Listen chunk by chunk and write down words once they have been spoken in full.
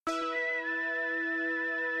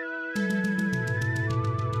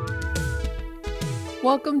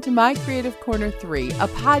Welcome to My Creative Corner 3, a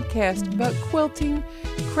podcast about quilting,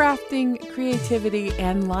 crafting, creativity,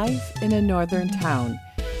 and life in a northern town.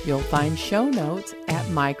 You'll find show notes at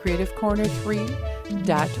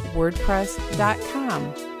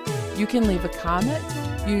mycreativecorner3.wordpress.com. You can leave a comment,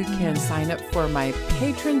 you can sign up for my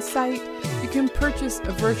patron site, you can purchase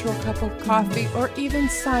a virtual cup of coffee, or even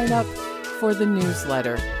sign up for the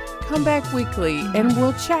newsletter. Come back weekly and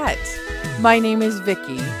we'll chat. My name is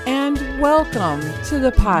Vicki, and welcome to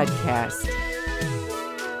the podcast.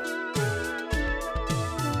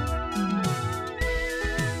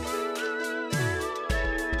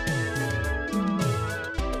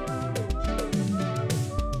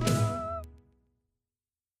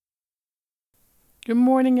 Good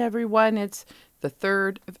morning, everyone. It's the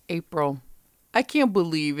 3rd of April. I can't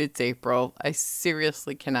believe it's April. I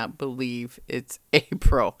seriously cannot believe it's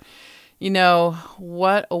April. You know,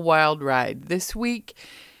 what a wild ride. This week,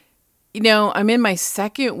 I'm in my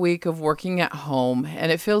second week of working at home,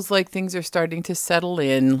 and it feels like things are starting to settle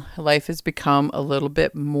in. Life has become a little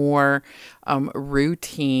bit more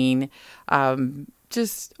routine.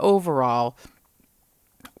 Just overall,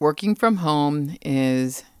 working from home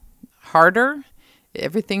is harder.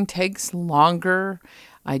 Everything takes longer.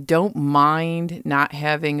 I don't mind not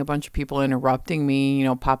having a bunch of people interrupting me,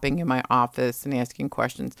 popping in my office and asking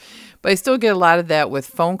questions. But I still get a lot of that with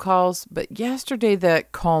phone calls. But yesterday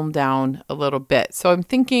that calmed down a little bit. So I'm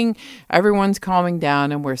thinking everyone's calming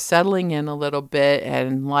down and we're settling in a little bit,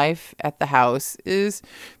 and life at the house is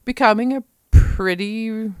becoming a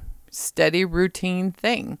pretty steady routine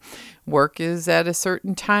thing. Work is at a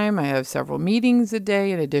certain time. I have several meetings a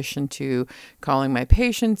day in addition to calling my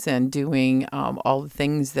patients and doing all the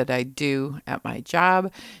things that I do at my job.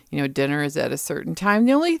 Dinner is at a certain time.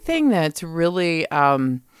 The only thing that's really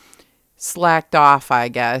slacked off, I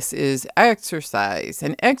guess, is exercise.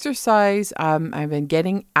 And exercise, I've been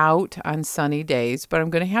getting out on sunny days, but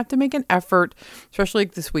I'm going to have to make an effort, especially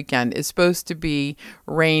like this weekend. It's supposed to be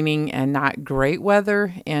raining and not great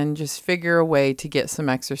weather, and just figure a way to get some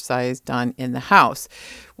exercise done in the house.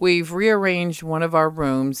 We've rearranged one of our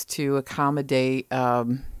rooms to accommodate a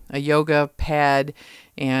yoga pad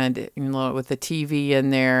and with a TV in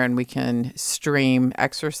there, and we can stream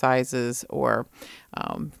exercises, or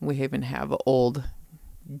we even have old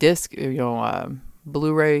disc,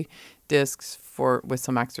 Blu-ray discs with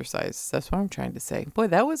some exercise. That's what I'm trying to say. Boy,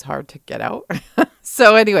 that was hard to get out.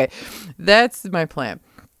 So anyway, that's my plan.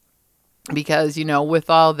 Because,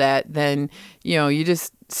 with all that, then, you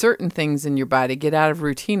just, certain things in your body get out of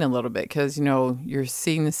routine a little bit because, you're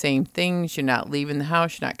seeing the same things. You're not leaving the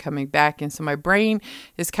house. You're not coming back. And so my brain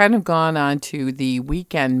has kind of gone on to the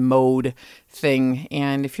weekend mode thing.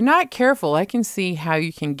 And if you're not careful, I can see how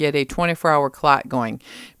you can get a 24-hour clock going.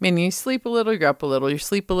 I mean, you sleep a little, you're up a little. You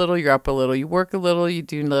sleep a little, you're up a little. You work a little, you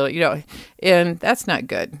do a little, and that's not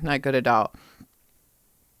good. Not good at all.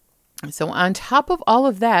 So on top of all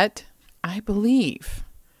of that, I believe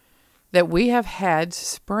that we have had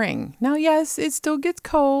spring. Now, yes, it still gets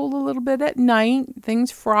cold a little bit at night.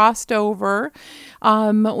 Things frost over.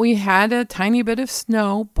 We had a tiny bit of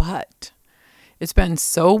snow, but it's been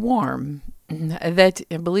so warm that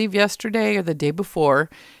I believe yesterday or the day before,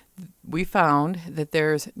 we found that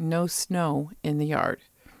there's no snow in the yard.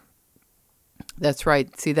 That's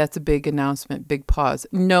right. See, that's a big announcement, big pause.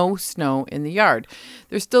 No snow in the yard.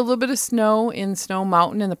 There's still a little bit of snow in Snow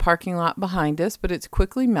Mountain in the parking lot behind us, but it's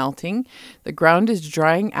quickly melting. The ground is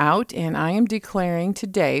drying out, and I am declaring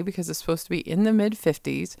today, because it's supposed to be in the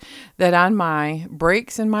mid-50s, that on my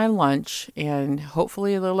breaks and my lunch, and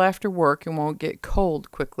hopefully a little after work and won't get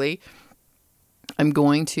cold quickly, I'm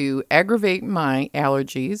going to aggravate my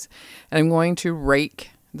allergies, and I'm going to rake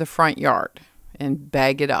the front yard and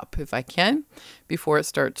bag it up if I can before it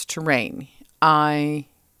starts to rain. I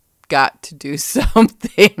got to do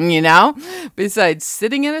something, besides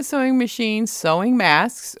sitting in a sewing machine, sewing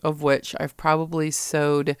masks, of which I've probably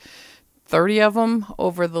sewed 30 of them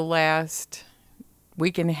over the last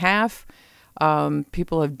week and a half.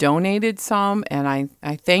 People have donated some, and I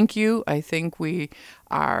thank you. I think we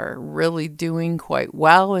are really doing quite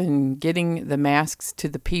well in getting the masks to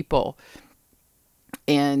the people.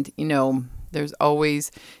 And, there's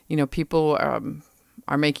always, people are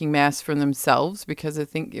making masks for themselves, because I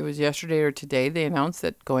think it was yesterday or today they announced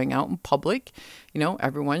that going out in public,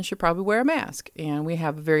 everyone should probably wear a mask. And we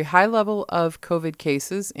have a very high level of COVID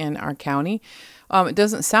cases in our county. It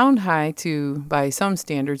doesn't sound high by some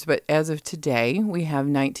standards, but as of today, we have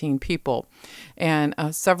 19 people. And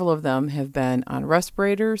several of them have been on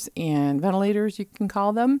respirators and ventilators, you can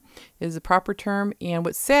call them, is the proper term. And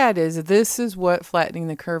what's sad is this is what flattening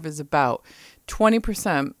the curve is about.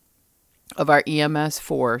 20% of our EMS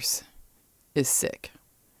force is sick.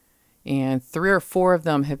 And 3 or 4 of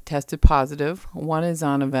them have tested positive. One is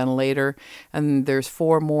on a ventilator, and there's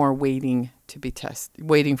 4 more waiting to be tested,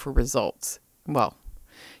 waiting for results. Well,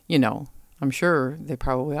 I'm sure they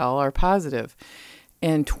probably all are positive.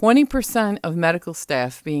 And 20% of medical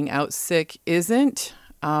staff being out sick isn't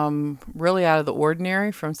really out of the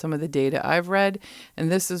ordinary from some of the data I've read.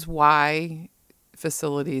 And this is why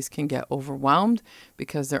facilities can get overwhelmed,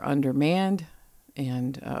 because they're undermanned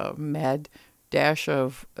and mad dash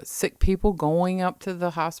of sick people going up to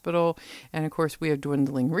the hospital. And of course, we have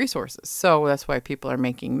dwindling resources. So that's why people are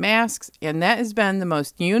making masks. And that has been the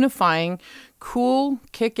most unifying, cool,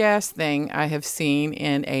 kick-ass thing I have seen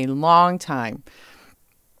in a long time.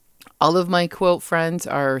 All of my quilt friends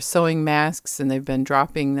are sewing masks, and they've been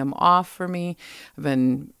dropping them off for me. I've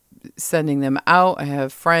been sending them out. I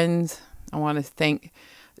have friends. I want to thank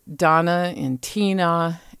Donna and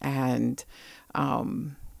Tina and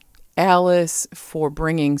Alice for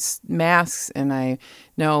bringing masks, and I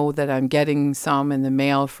know that I'm getting some in the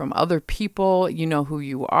mail from other people. You know who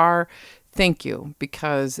you are. Thank you,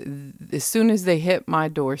 because as soon as they hit my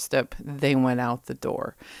doorstep, they went out the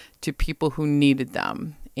door to people who needed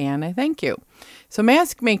them, and I thank you. So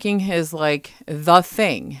mask making is like the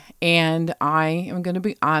thing, and I am going to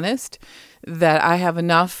be honest that I have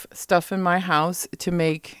enough stuff in my house to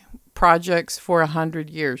make projects for 100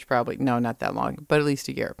 years, probably. No, not that long, but at least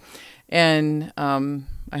a year. And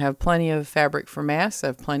I have plenty of fabric for masks. I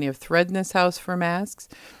have plenty of thread in this house for masks.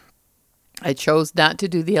 I chose not to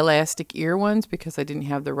do the elastic ear ones because I didn't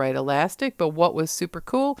have the right elastic. But what was super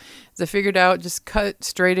cool is I figured out just cut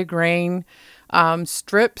straight a grain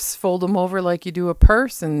strips, fold them over like you do a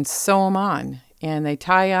purse, and sew them on. And they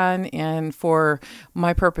tie on, and for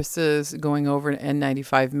my purposes, going over an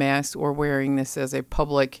N95 mask or wearing this as a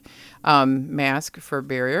public mask for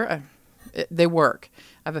barrier, they work.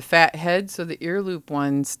 I have a fat head, so the ear loop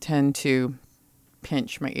ones tend to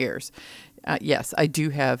pinch my ears. Yes, I do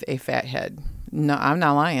have a fat head. No, I'm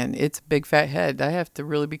not lying. It's a big fat head. I have to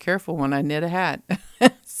really be careful when I knit a hat.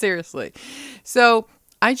 Seriously. So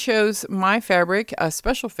I chose my fabric, a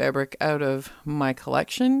special fabric out of my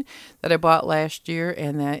collection that I bought last year,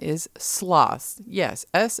 and that is sloths. Yes,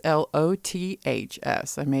 Sloths.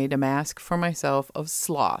 I made a mask for myself of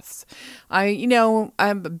sloths. I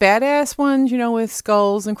have badass ones, with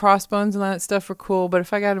skulls and crossbones and all that stuff are cool, but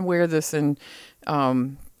if I got to wear this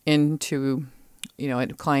into a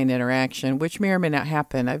client interaction, which may or may not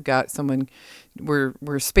happen. I've got someone,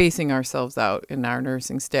 we're spacing ourselves out in our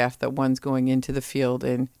nursing staff, that one's going into the field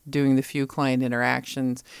and doing the few client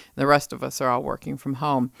interactions. The rest of us are all working from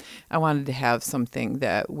home. I wanted to have something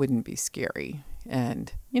that wouldn't be scary.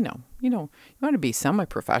 And, you want to be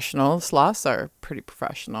semi-professional. Sloths are pretty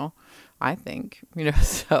professional, I think,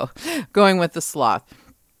 so going with the sloth.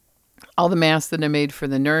 All the masks that I made for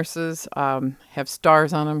the nurses have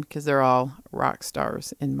stars on them because they're all rock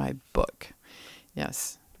stars in my book.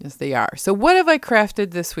 Yes, they are. So what have I crafted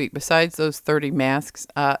this week besides those 30 masks?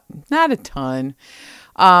 Not a ton.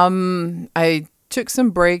 I took some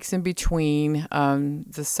breaks in between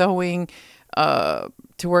the sewing to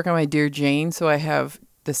work on my Dear Jane. So I have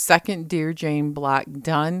the second Dear Jane block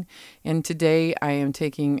done. And today I am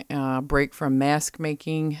taking a break from mask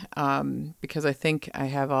making because I think I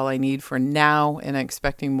have all I need for now, and I'm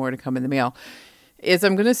expecting more to come in the mail.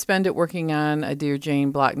 I'm going to spend it working on a Dear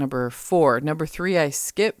Jane block number 4. Number 3 I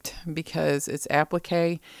skipped because it's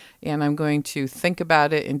applique, and I'm going to think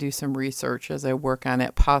about it and do some research as I work on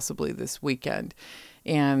it, possibly this weekend.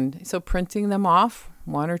 And so printing them off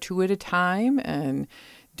 1 or 2 at a time and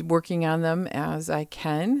working on them as I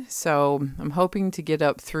can. So I'm hoping to get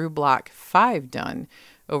up through block 5 done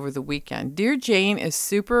over the weekend. Dear Jane is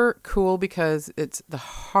super cool because it's the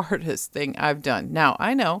hardest thing I've done. Now,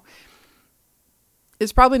 I know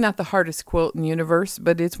it's probably not the hardest quilt in the universe,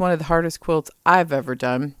 but it's one of the hardest quilts I've ever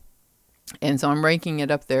done. And so I'm ranking it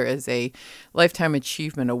up there as a Lifetime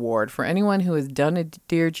Achievement Award. For anyone who has done a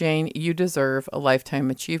Dear Jane, you deserve a Lifetime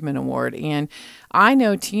Achievement Award. And I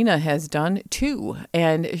know Tina has done 2,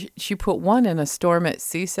 and she put 1 in a Storm at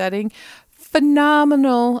Sea setting.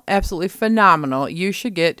 Phenomenal, absolutely phenomenal. You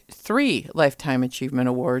should get 3 Lifetime Achievement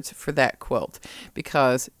Awards for that quilt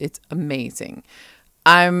because it's amazing.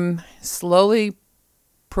 I'm slowly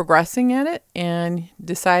progressing at it and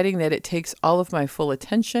deciding that it takes all of my full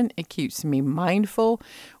attention. It keeps me mindful,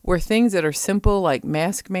 where things that are simple like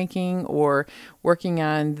mask making or working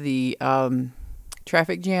on the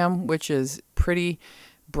traffic jam, which is pretty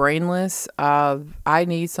brainless. I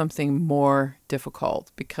need something more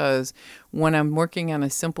difficult because when I'm working on a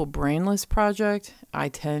simple brainless project, I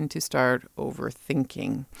tend to start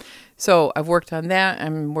overthinking. So I've worked on that.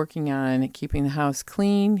 I'm working on keeping the house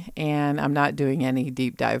clean, and I'm not doing any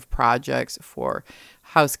deep dive projects for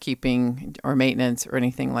housekeeping or maintenance or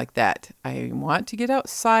anything like that. I want to get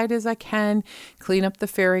outside as I can, clean up the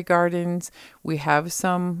fairy gardens. We have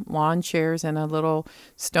some lawn chairs and a little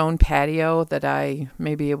stone patio that I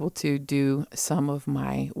may be able to do some of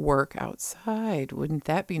my work outside. Wouldn't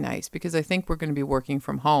that be nice? Because I think we're going to be working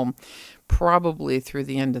from home probably through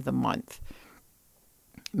the end of the month.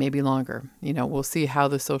 Maybe longer. We'll see how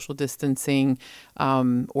the social distancing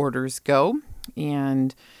orders go.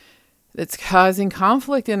 And it's causing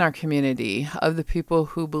conflict in our community of the people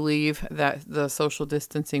who believe that the social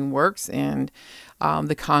distancing works and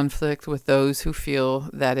the conflict with those who feel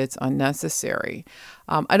that it's unnecessary.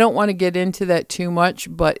 I don't want to get into that too much,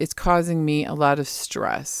 but it's causing me a lot of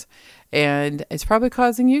stress. And it's probably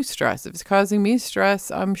causing you stress. If it's causing me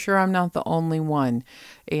stress, I'm sure I'm not the only one.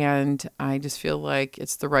 And I just feel like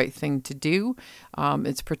it's the right thing to do.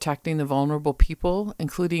 It's protecting the vulnerable people,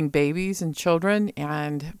 including babies and children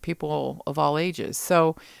and people of all ages.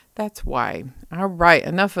 So that's why. All right,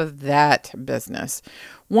 enough of that business.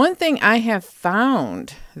 One thing I have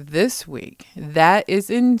found this week that is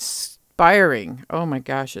inspiring. Oh my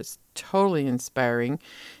gosh, it's totally inspiring,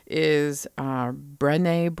 is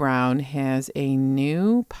Brené Brown has a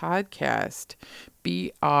new podcast,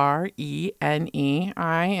 Brene.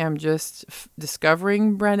 I am just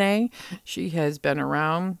discovering Brené. She has been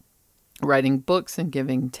around writing books and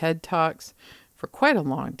giving TED Talks for quite a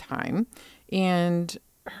long time. And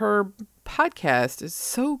her podcast is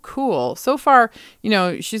so cool. So far,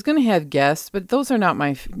 she's going to have guests, but those are not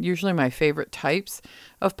usually my favorite types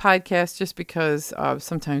of podcasts just because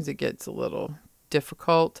sometimes it gets a little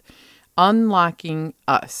difficult. Unlocking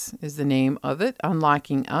Us is the name of it.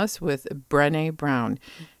 Unlocking Us with Brené Brown.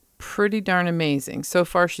 Pretty darn amazing. So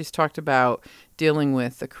far, she's talked about dealing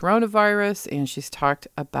with the coronavirus, and she's talked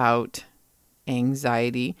about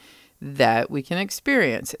anxiety that we can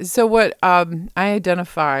experience. So what I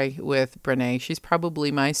identify with Brené, she's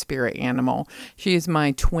probably my spirit animal. She is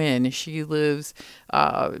my twin. She lives,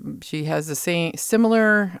 she has the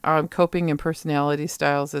similar coping and personality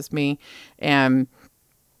styles as me. And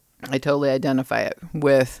I totally identify it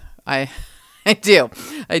with, I do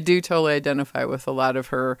totally identify with a lot of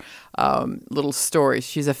her little stories.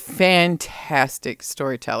 She's a fantastic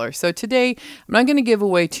storyteller. So today, I'm not going to give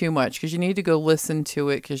away too much because you need to go listen to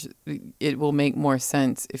it because it will make more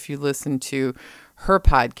sense if you listen to her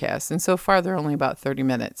podcast. And so far, they're only about 30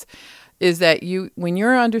 minutes. Is that when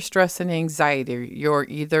you're under stress and anxiety, you're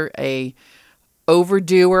either a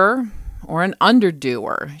overdoer or an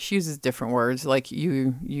underdoer. She uses different words like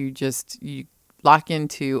you lock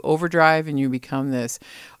into overdrive and you become this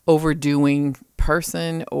overdoing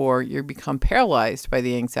person, or you become paralyzed by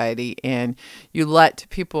the anxiety and you let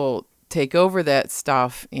people take over that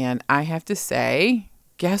stuff. And I have to say,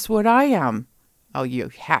 guess what I am? Oh, you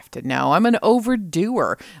have to know. I'm an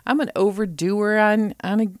overdoer. I'm an overdoer on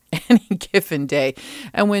any given day.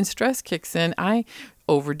 And when stress kicks in, I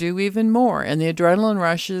overdo even more. And the adrenaline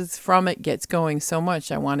rushes from it gets going so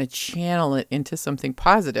much. I want to channel it into something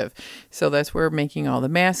positive. So that's where making all the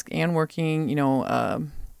masks and working,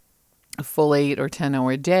 a full 8 or 10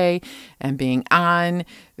 hour day and being on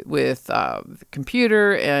with the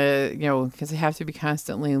computer, because I have to be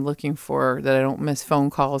constantly looking for that I don't miss phone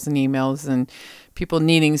calls and emails and people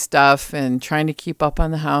needing stuff and trying to keep up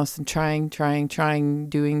on the house and trying,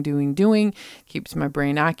 doing, keeps my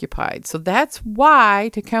brain occupied. So that's why,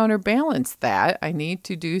 to counterbalance that, I need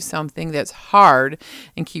to do something that's hard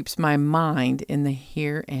and keeps my mind in the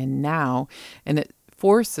here and now. And it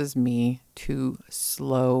forces me to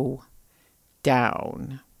slow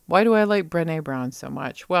down. Why do I like Brené Brown so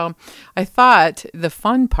much? Well, I thought the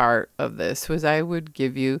fun part of this was I would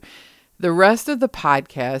give you the rest of the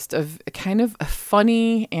podcast of kind of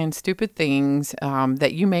funny and stupid things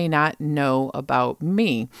that you may not know about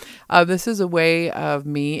me. This is a way of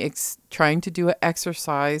me trying to do an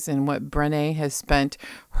exercise in what Brené has spent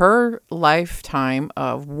her lifetime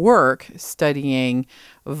of work studying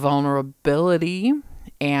vulnerability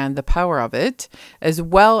and the power of it, as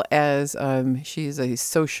well as she's a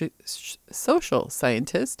social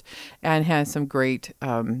scientist and has some great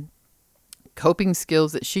coping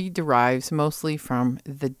skills that she derives mostly from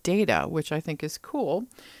the data, which I think is cool.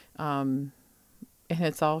 And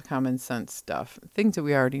it's all common sense stuff, things that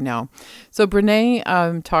we already know. So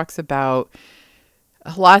Brené talks about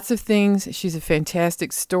lots of things. She's a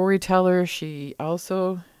fantastic storyteller. She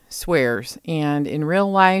also swears, and in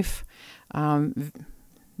real life,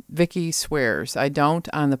 Vicky swears. I don't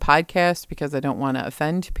on the podcast because I don't want to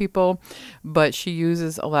offend people, but she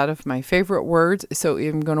uses a lot of my favorite words. So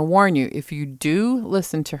I'm going to warn you, if you do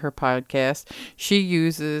listen to her podcast, she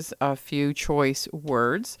uses a few choice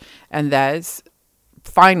words, and that's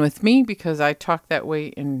fine with me because I talk that way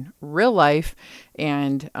in real life,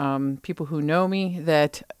 and people who know me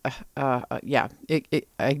that I can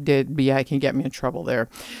get me in trouble there,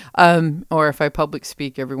 or if I public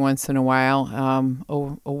speak every once in a while,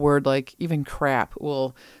 a word like even crap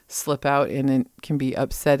will slip out, and it can be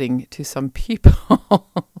upsetting to some people.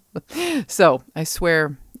 So I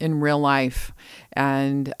swear in real life.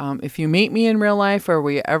 And if you meet me in real life or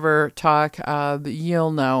we ever talk,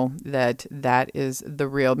 you'll know that that is the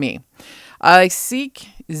real me. I seek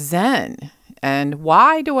Zen. And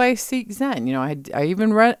why do I seek Zen? You know, I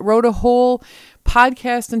even wrote a whole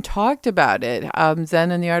podcast and talked about it,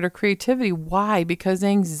 Zen and the Art of Creativity. Why? Because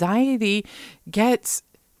anxiety gets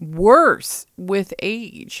worse with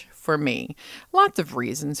age for me. Lots of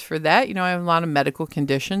reasons for that. You know, I have a lot of medical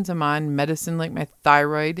conditions. I'm on medicine like my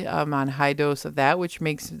thyroid. I'm on high dose of that, which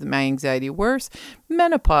makes my anxiety worse.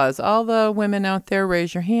 Menopause. All the women out there,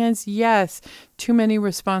 raise your hands. Yes, too many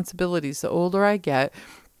responsibilities. The older I get,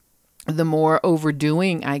 the more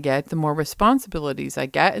overdoing I get, the more responsibilities I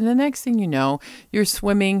get. And the next thing you know, you're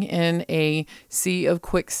swimming in a sea of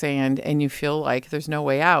quicksand and you feel like there's no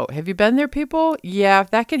way out. Have you been there, people? Yeah,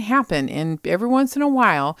 that can happen. And every once in a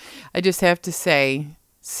while, I just have to say,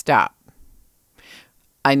 stop.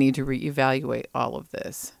 I need to reevaluate all of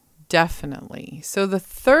this. Definitely. So the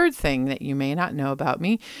third thing that you may not know about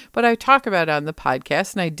me, but I talk about on the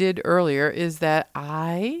podcast, and I did earlier, is that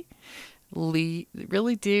I really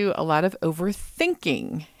do a lot of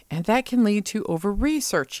overthinking, and that can lead to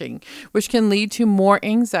over-researching, which can lead to more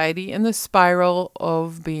anxiety and the spiral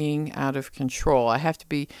of being out of control. I have to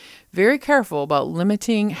be very careful about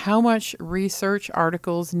limiting how much research,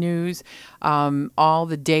 articles, news, all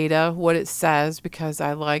the data, what it says, because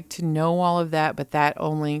I like to know all of that, but that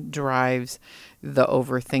only drives the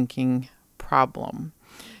overthinking problem.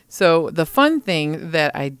 So the fun thing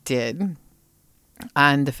that I did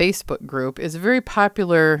on the Facebook group is a very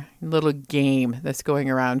popular little game that's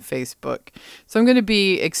going around Facebook. So I'm going to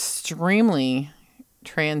be extremely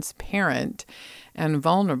transparent and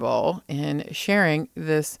vulnerable in sharing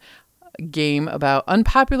this game about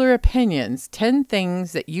unpopular opinions, 10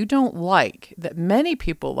 things that you don't like, that many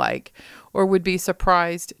people like, or would be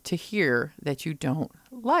surprised to hear that you don't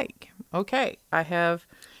like. Okay, I have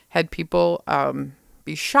had people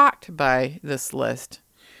be shocked by this list.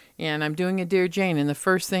 And I'm doing a Dear Jane, and the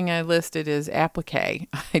first thing I listed is applique.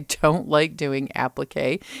 I don't like doing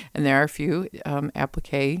applique, and there are a few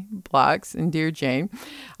applique blocks in Dear Jane.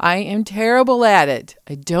 I am terrible at it.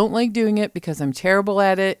 I don't like doing it because I'm terrible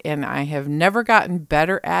at it, and I have never gotten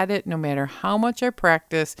better at it no matter how much I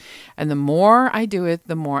practice. And the more I do it,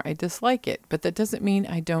 the more I dislike it. But that doesn't mean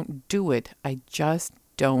I don't do it. I just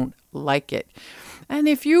don't like it. And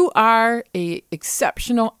if you are a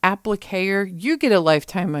exceptional appliquer, you get a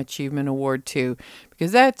Lifetime Achievement Award too,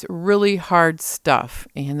 because that's really hard stuff.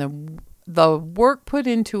 And the work put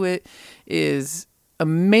into it is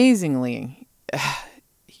amazingly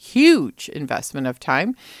huge investment of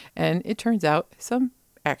time. And it turns out some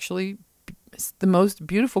actually the most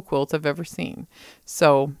beautiful quilts I've ever seen.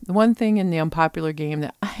 So the one thing in the unpopular game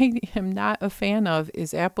that I am not a fan of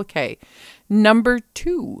is applique. Number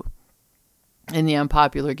 2 in the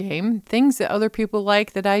unpopular game, things that other people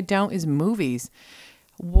like that I don't, is movies.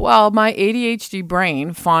 Well, my ADHD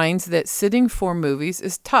brain finds that sitting for movies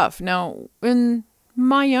is tough. Now, in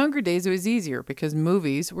my younger days, it was easier because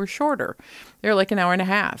movies were shorter. They're like an hour and a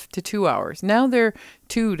half to 2 hours. Now they're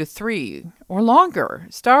 2 to 3 or longer.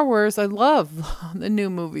 Star Wars, I love the new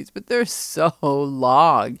movies, but they're so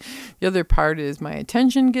long. The other part is my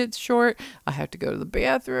attention gets short. I have to go to the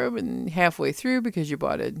bathroom and halfway through because you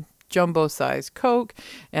bought a jumbo size Coke,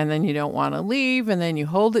 and then you don't want to leave, and then you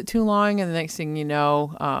hold it too long, and the next thing you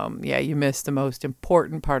know, you miss the most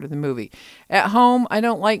important part of the movie. At home, I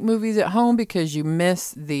don't like movies at home because you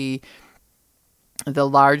miss the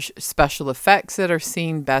large special effects that are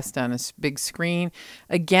seen best on a big screen.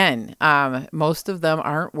 Again, most of them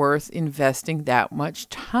aren't worth investing that much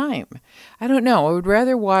time. I don't know. I would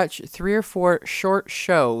rather watch 3 or 4 short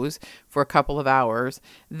shows for a couple of hours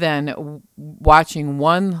than watching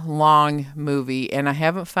one long movie. And I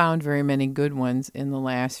haven't found very many good ones in the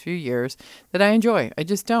last few years that I enjoy. I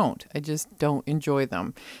just don't enjoy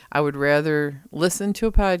them. I would rather listen to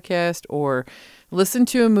a podcast or listen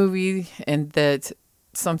to a movie, and that's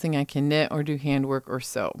something I can knit or do handwork or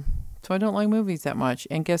sew. So I don't like movies that much.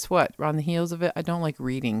 And guess what? On the heels of it, I don't like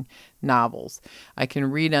reading novels. I can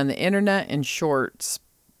read on the internet in short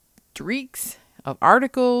streaks of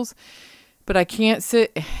articles, but I can't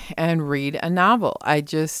sit and read a novel.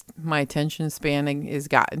 My attention span is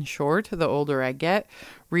gotten short the older I get.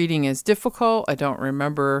 Reading is difficult. I don't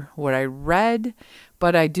remember what I read,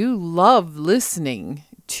 but I do love listening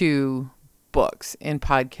to books and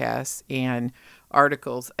podcasts and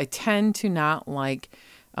articles. I tend to not like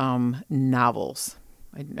novels.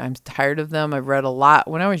 I'm tired of them. I've read a lot.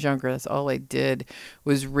 When I was younger, that's all I did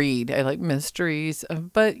was read. I like mysteries,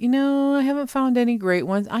 but I haven't found any great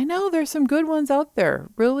ones. I know there's some good ones out there.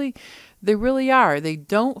 Really, they really are. They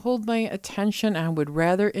don't hold my attention. I would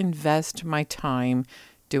rather invest my time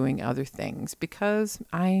doing other things because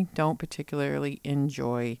I don't particularly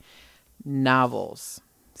enjoy novels.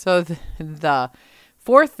 So the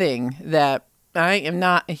fourth thing that I am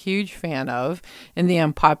not a huge fan of in the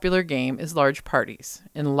unpopular game is large parties,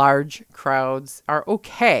 and large crowds are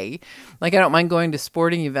okay. Like I don't mind going to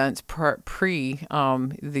sporting events pre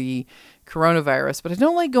the coronavirus, but I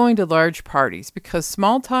don't like going to large parties because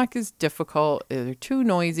small talk is difficult. They're too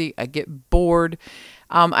noisy. I get bored.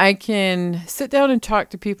 I can sit down and talk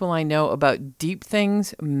to people I know about deep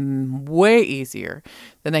things way easier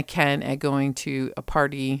than I can at going to a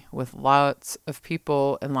party with lots of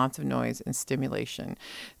people and lots of noise and stimulation.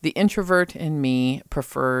 The introvert in me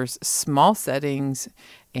prefers small settings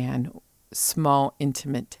and small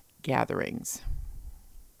intimate gatherings.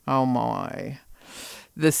 Oh my.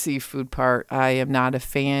 The seafood part, I am not a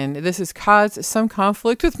fan. This has caused some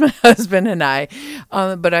conflict with my husband and I,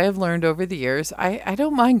 but I have learned over the years, I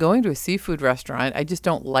don't mind going to a seafood restaurant. I just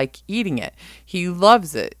don't like eating it. He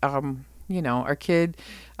loves it. Our kid,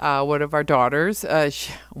 one of our daughters,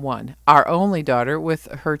 our only daughter with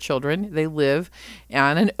her children, they live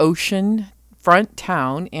on an ocean front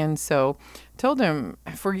town, and so told him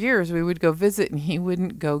for years we would go visit and he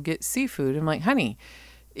wouldn't go get seafood. I'm like, honey,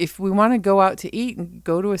 if we want to go out to eat and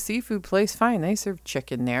go to a seafood place, fine. They serve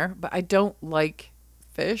chicken there, but I don't like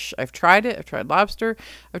fish. I've tried it. I've tried lobster.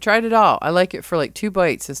 I've tried it all. I like it for like 2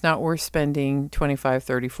 bites. It's not worth spending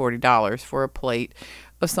 $25, $30, $40 for a plate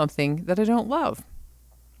of something that I don't love.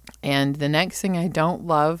 And the next thing I don't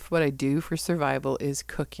love, what I do for survival, is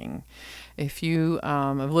cooking. If you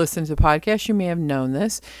have listened to podcasts, you may have known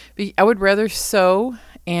this, but I would rather sew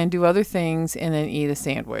and do other things and then eat a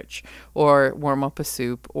sandwich or warm up a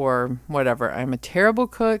soup or whatever. I'm a terrible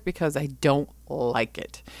cook because I don't like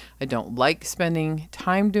it. I don't like spending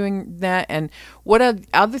time doing that. And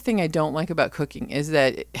other thing I don't like about cooking is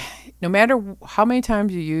that no matter how many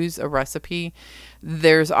times you use a recipe,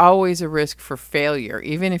 there's always a risk for failure,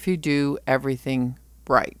 even if you do everything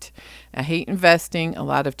right. I hate investing a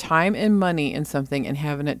lot of time and money in something and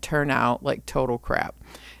having it turn out like total crap.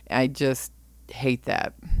 I just hate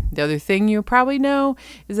that. The other thing you probably know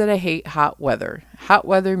is that I hate hot weather. Hot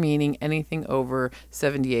weather meaning anything over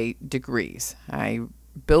 78 degrees. I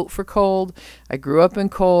built for cold. I grew up in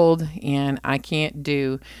cold, and I can't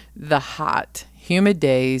do the hot, humid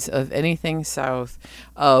days of anything south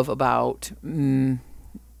of about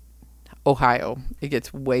Ohio. It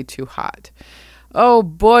gets way too hot. Oh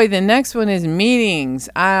boy, the next one is meetings.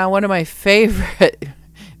 One of my favorite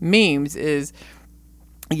memes is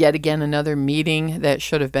yet again another meeting that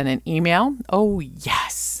should have been an email. Oh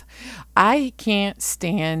yes. I can't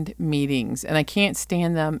stand meetings, and I can't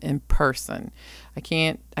stand them in person. I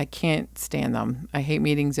can't stand them. I hate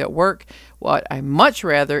meetings at work. What I much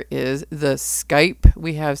rather is the Skype.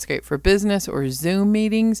 We have Skype for Business or Zoom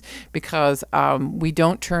meetings because we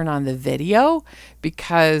don't turn on the video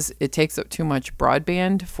because it takes up too much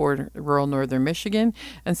broadband for rural northern Michigan.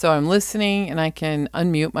 And so I'm listening and I can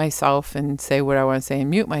unmute myself and say what I want to say and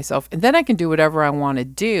mute myself. And then I can do whatever I want to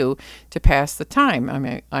do to pass the time. I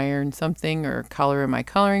may iron something or color in my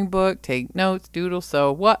coloring book, take notes, doodle,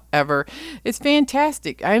 sew, whatever. It's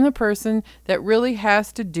fantastic. I'm the person that really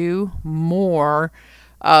has to do more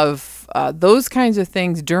of those kinds of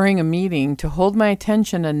things during a meeting to hold my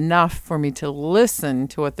attention enough for me to listen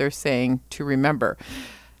to what they're saying to remember.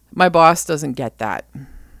 My boss doesn't get that.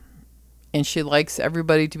 And she likes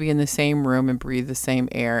everybody to be in the same room and breathe the same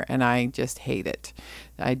air. And I just hate it.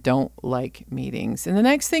 I don't like meetings. And the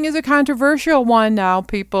next thing is a controversial one now.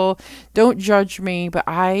 People, don't judge me, but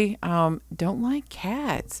I don't like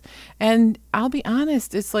cats. And I'll be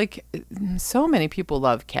honest, it's like so many people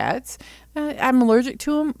love cats. I'm allergic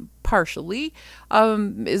to them partially,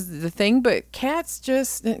 is the thing. But cats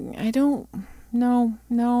just, I don't no,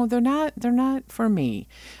 they're not for me.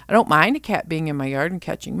 I don't mind a cat being in my yard and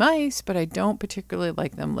catching mice, but I don't particularly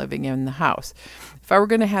like them living in the house. If I were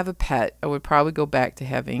going to have a pet, I would probably go back to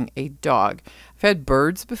having a dog. I've had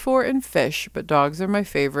birds before and fish, but dogs are my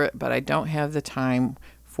favorite, but I don't have the time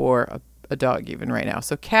for a dog even right now.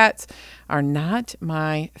 So cats are not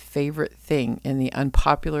my favorite thing in the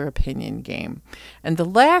unpopular opinion game. And the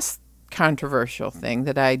last controversial thing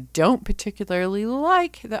that I don't particularly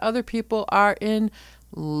like that other people are in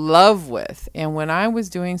love with. And when I was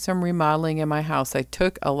doing some remodeling in my house, I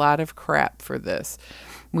took a lot of crap for this.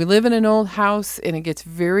 We live in an old house and it gets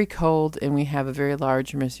very cold and we have a very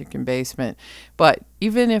large Michigan basement. But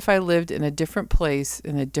even if I lived in a different place,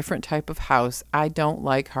 in a different type of house, I don't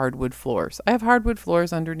like hardwood floors. I have hardwood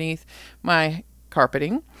floors underneath my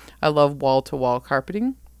carpeting. I love wall-to-wall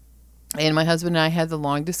carpeting. And my husband and I had the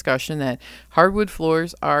long discussion that hardwood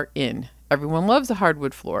floors are in. Everyone loves a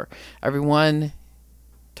hardwood floor. Everyone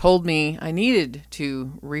told me I needed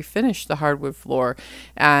to refinish the hardwood floor.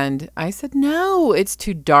 And I said, no, it's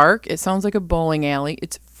too dark. It sounds like a bowling alley.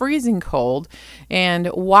 It's freezing cold. And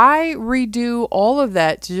why redo all of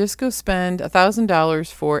that to just go spend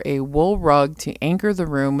 $1,000 for a wool rug to anchor the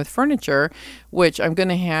room with furniture, which I'm going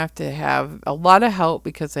to have a lot of help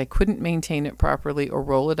because I couldn't maintain it properly or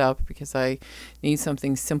roll it up because I need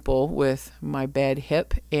something simple with my bad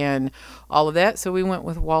hip and all of that. So we went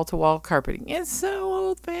with wall-to-wall carpeting. It's so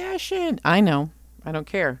old-fashioned. I know. I don't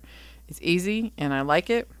care. It's easy and I like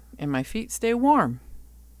it and my feet stay warm.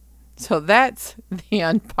 So that's the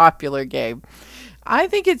unpopular game. I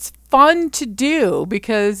think it's fun to do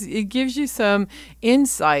because it gives you some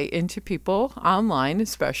insight into people online,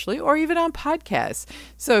 especially, or even on podcasts.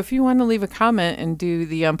 So if you want to leave a comment and do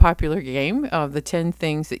the unpopular game of the 10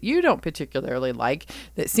 things that you don't particularly like,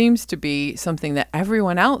 that seems to be something that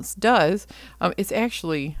everyone else does, it's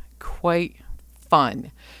actually quite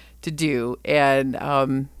fun to do. And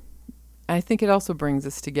I think it also brings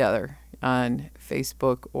us together on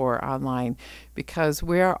Facebook or online because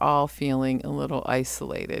we're all feeling a little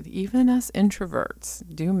isolated. Even us introverts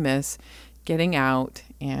do miss getting out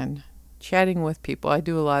and chatting with people. I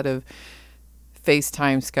do a lot of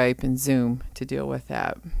FaceTime, Skype, and Zoom to deal with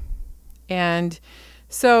that. And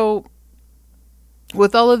so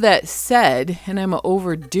with all of that said, and I'm an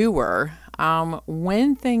overdoer,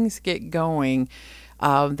 when things get going,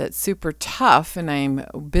 that's super tough and I'm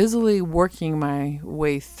busily working my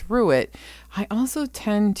way through it, I also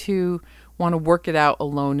tend to want to work it out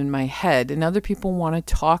alone in my head. And other people want to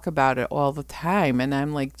talk about it all the time. And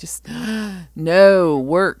I'm like, just no,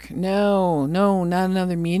 work. No, not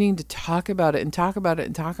another meeting to talk about it and talk about it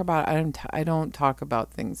and talk about it. I don't talk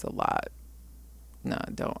about things a lot. No,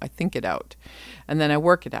 I don't. I think it out. And then I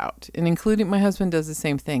work it out. And including my husband does the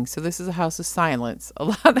same thing. So this is a house of silence a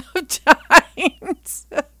lot of times.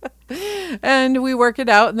 And we work it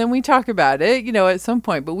out and then we talk about it, at some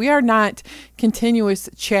point. But we are not continuous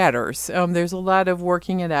chatters. There's a lot of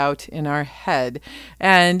working it out in our head.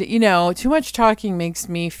 And, too much talking makes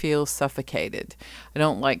me feel suffocated. I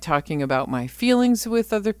don't like talking about my feelings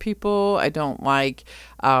with other people. I don't like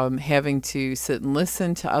having to sit and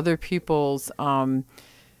listen to other people's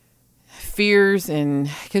fears,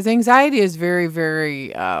 and because anxiety is very, very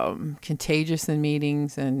contagious in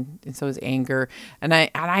meetings, and so is anger. And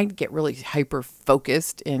I get really hyper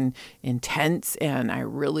focused and intense, and I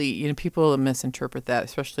really, people misinterpret that,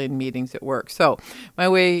 especially in meetings at work. So I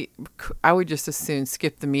would just as soon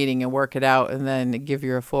skip the meeting and work it out, and then give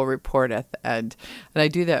you a full report at the end. And I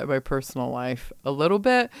do that in my personal life a little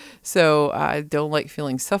bit. So I don't like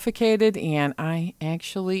feeling suffocated, and I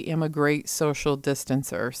actually am a great social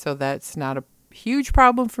distancer. So that's not a huge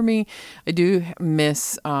problem for me. I do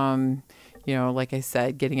miss, like I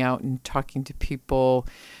said, getting out and talking to people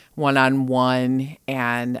one-on-one,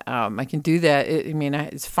 and I can do that.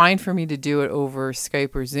 It's fine for me to do it over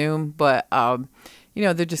Skype or Zoom, but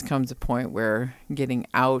there just comes a point where getting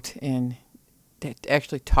out and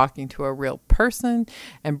actually talking to a real person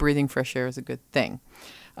and breathing fresh air is a good thing.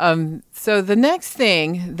 So the next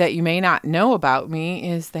thing that you may not know about me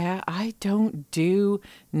is that I don't do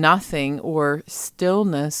nothing or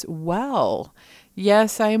stillness well.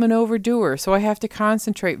 Yes, I am an overdoer, so I have to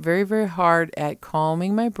concentrate very, very hard at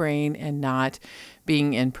calming my brain and not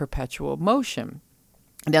being in perpetual motion.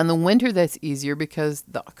 Now in the winter, that's easier because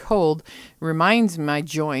the cold reminds my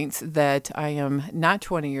joints that I am not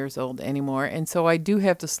 20 years old anymore. And so I do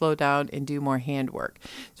have to slow down and do more handwork.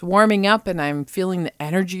 It's warming up and I'm feeling the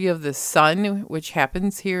energy of the sun, which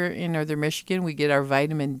happens here in Northern Michigan. We get our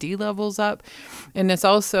vitamin D levels up. And it's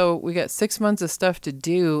also, we got 6 months of stuff to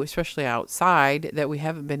do, especially outside, that we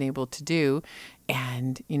haven't been able to do.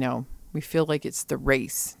 And, We feel like it's the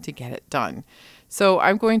race to get it done. So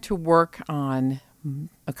I'm going to work on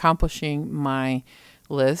accomplishing my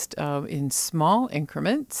list in small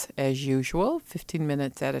increments as usual, 15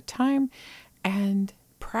 minutes at a time, and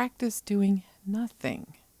practice doing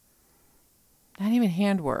nothing. Not even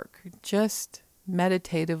handwork, just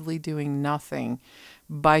meditatively doing nothing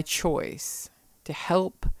by choice to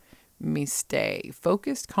help me stay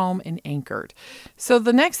focused, calm, and anchored. So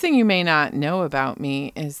the next thing you may not know about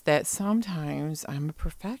me is that sometimes I'm a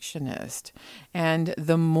perfectionist. And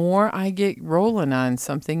the more I get rolling on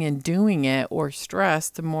something and doing it or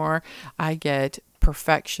stressed, the more I get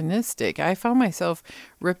perfectionistic. I found myself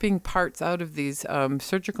ripping parts out of these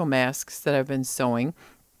surgical masks that I've been sewing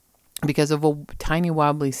because of a tiny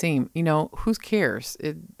wobbly seam. You know, who cares?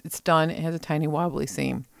 It's done. It has a tiny wobbly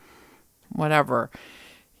seam. Whatever.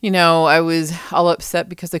 You know, I was all upset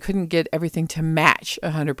because I couldn't get everything to match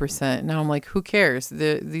 100%. Now I'm like, who cares?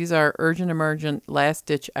 These are urgent, emergent,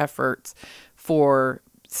 last-ditch efforts for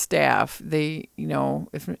staff. They, you know,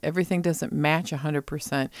 if everything doesn't match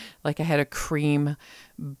 100%, like I had a cream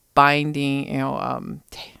binding, you know,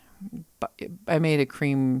 I made a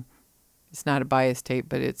cream. It's not a bias tape,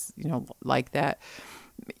 but it's, you know, like that.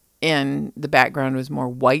 And the background was more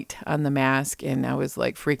white on the mask. And I was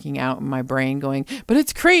like freaking out in my brain going, but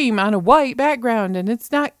it's cream on a white background and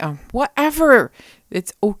it's not, whatever.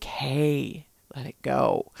 It's okay. Let it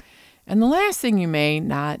go. And the last thing you may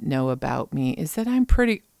not know about me is that I'm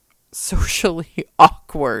pretty socially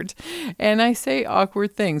awkward. And I say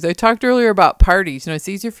awkward things. I talked earlier about parties. You know, it's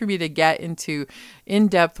easier for me to get into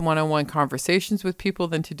in-depth one-on-one conversations with people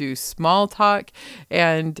than to do small talk.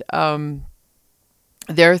 And,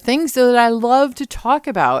 there are things that I love to talk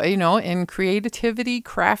about, you know, and creativity,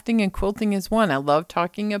 crafting, and quilting is one. I love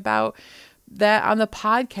talking about that on the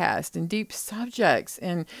podcast and deep subjects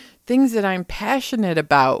and things that I'm passionate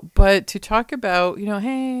about. But to talk about, you know,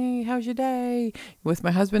 hey, how's your day with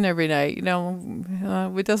my husband every night, you know,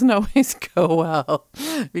 it doesn't always go well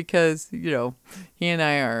because, you know, he and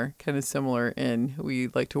I are kind of similar and we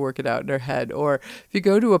like to work it out in our head. Or if you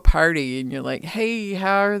go to a party and you're like, hey,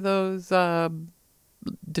 how are those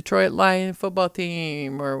Detroit Lion football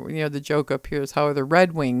team, or, you know, the joke up here is how are the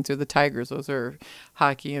Red Wings or the Tigers? Those are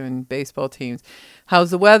hockey and baseball teams. How's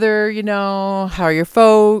the weather? You know, how are your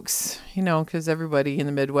folks? You know, because everybody in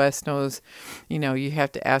the Midwest knows, you know, you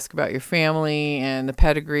have to ask about your family and the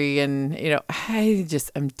pedigree. And, you know,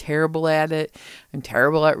 I'm terrible at it. I'm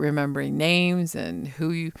terrible at remembering names and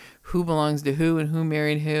who belongs to who and who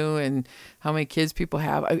married who and how many kids people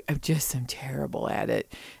have. I'm terrible at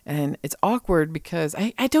it. And it's awkward because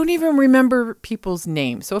I don't even remember people's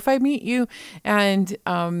names. So if I meet you and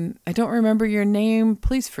I don't remember your name,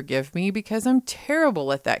 please forgive me because I'm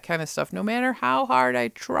terrible at that kind of stuff, no matter how hard I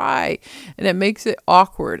try. And it makes it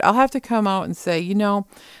awkward. I'll have to come out and say, you know,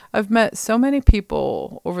 I've met so many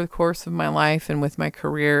people over the course of my life and with my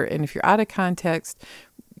career. And if you're out of context,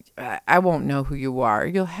 I won't know who you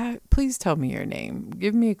are. Please tell me your name.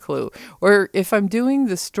 Give me a clue. Or if I'm doing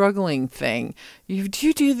the struggling thing, do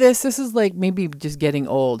you do this? This is like maybe just getting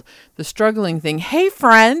old. The struggling thing. Hey,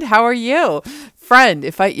 friend, how are you? Friend,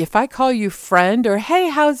 if I call you friend or hey,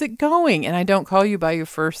 how's it going? And I don't call you by your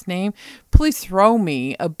first name, please throw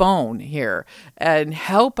me a bone here and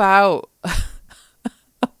help out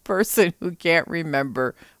a person who can't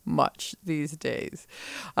remember much these days.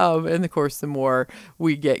 And of course, the more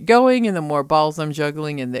we get going and the more balls I'm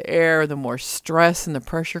juggling in the air, the more stress and the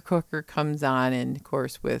pressure cooker comes on. And of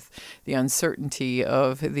course, with the uncertainty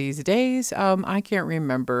of these days, I can't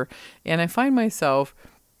remember. And I find myself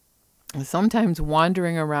sometimes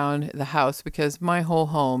wandering around the house because my whole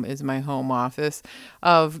home is my home office,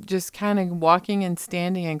 of just kind of walking and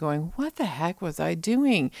standing and going, what the heck was I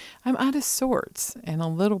doing? I'm out of sorts and a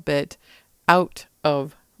little bit out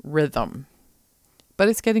of rhythm, but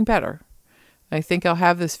it's getting better. I think I'll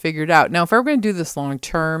have this figured out. Now, if I were going to do this long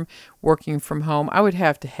term, working from home, I would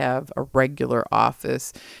have to have a regular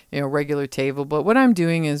office, you know, regular table. But what I'm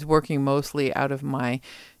doing is working mostly out of my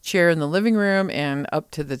chair in the living room and up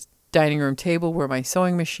to the dining room table where my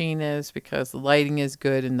sewing machine is, because the lighting is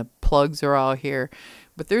good and the plugs are all here.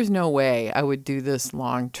 But there's no way I would do this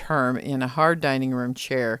long term in a hard dining room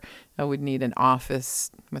chair. I would need an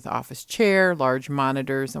office with office chair, large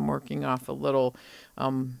monitors. I'm working off a little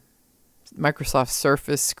Microsoft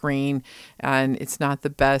Surface screen, and it's not the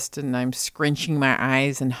best. And I'm scrunching my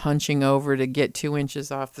eyes and hunching over to get 2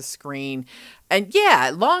 inches off the screen. And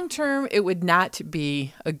yeah, long term, it would not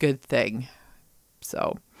be a good thing.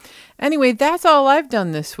 So Anyway, that's all I've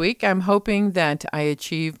done this week. I'm hoping that I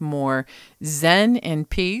achieve more zen and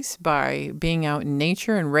peace by being out in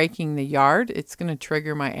nature and raking the yard. It's going to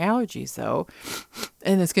trigger my allergies, though,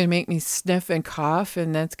 and it's going to make me sniff and cough,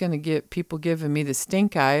 and that's going to get people giving me the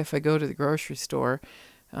stink eye if I go to the grocery store.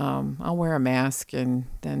 I'll wear a mask, and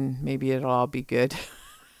then maybe it'll all be good.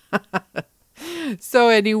 So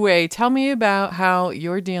anyway, tell me about how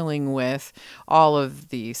you're dealing with all of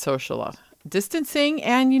the social distancing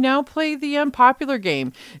and, play the unpopular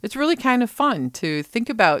game. It's really kind of fun to think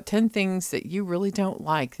about 10 things that you really don't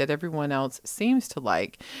like that everyone else seems to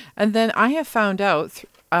like. And then I have found out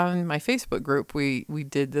on my Facebook group, we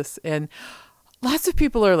did this, and lots of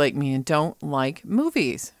people are like me and don't like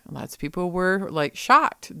movies. Lots of people were like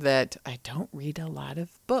shocked that I don't read a lot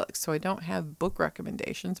of books. So I don't have book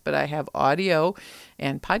recommendations, but I have audio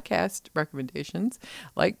and podcast recommendations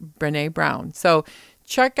like Brené Brown. So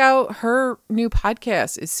check out her new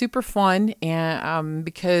podcast. It's super fun, and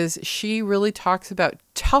because she really talks about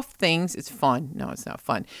tough things. It's fun. No, it's not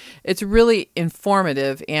fun. It's really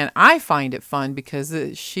informative, and I find it fun because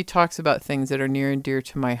she talks about things that are near and dear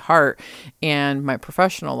to my heart and my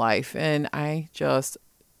professional life. And I'm just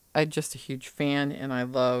a huge fan, and I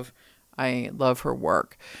love her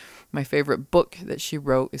work. My favorite book that she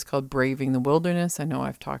wrote is called Braving the Wilderness. I know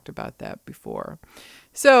I've talked about that before.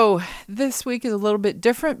 So this week is a little bit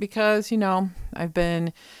different because, I've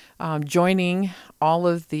been joining all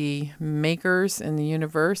of the makers in the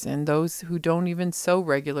universe and those who don't even sew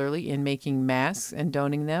regularly in making masks and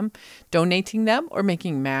donating them or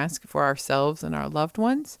making masks for ourselves and our loved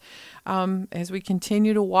ones. As we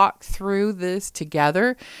continue to walk through this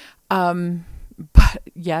together, but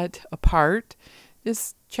yet apart,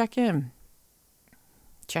 just check in.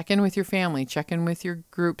 Check in with your family. Check in with your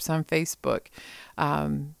groups on Facebook.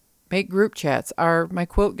 Make group chats. My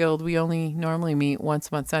quilt guild, we only normally meet once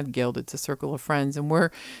a month. It's not a guild, it's a circle of friends. And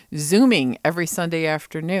we're Zooming every Sunday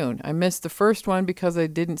afternoon. I missed the first one because I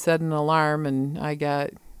didn't set an alarm and I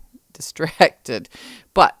got distracted.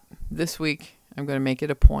 But this week, I'm going to make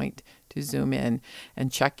it a point to Zoom in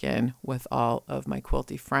and check in with all of my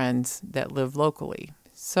quilty friends that live locally.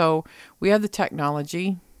 So we have the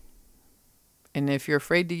technology. And if you're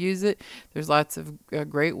afraid to use it, there's lots of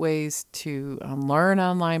great ways to learn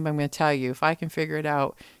online. But I'm going to tell you, if I can figure it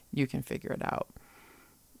out, you can figure it out.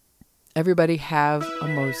 Everybody have a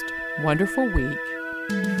most wonderful week.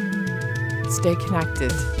 Stay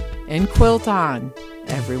connected and quilt on,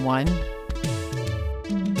 everyone.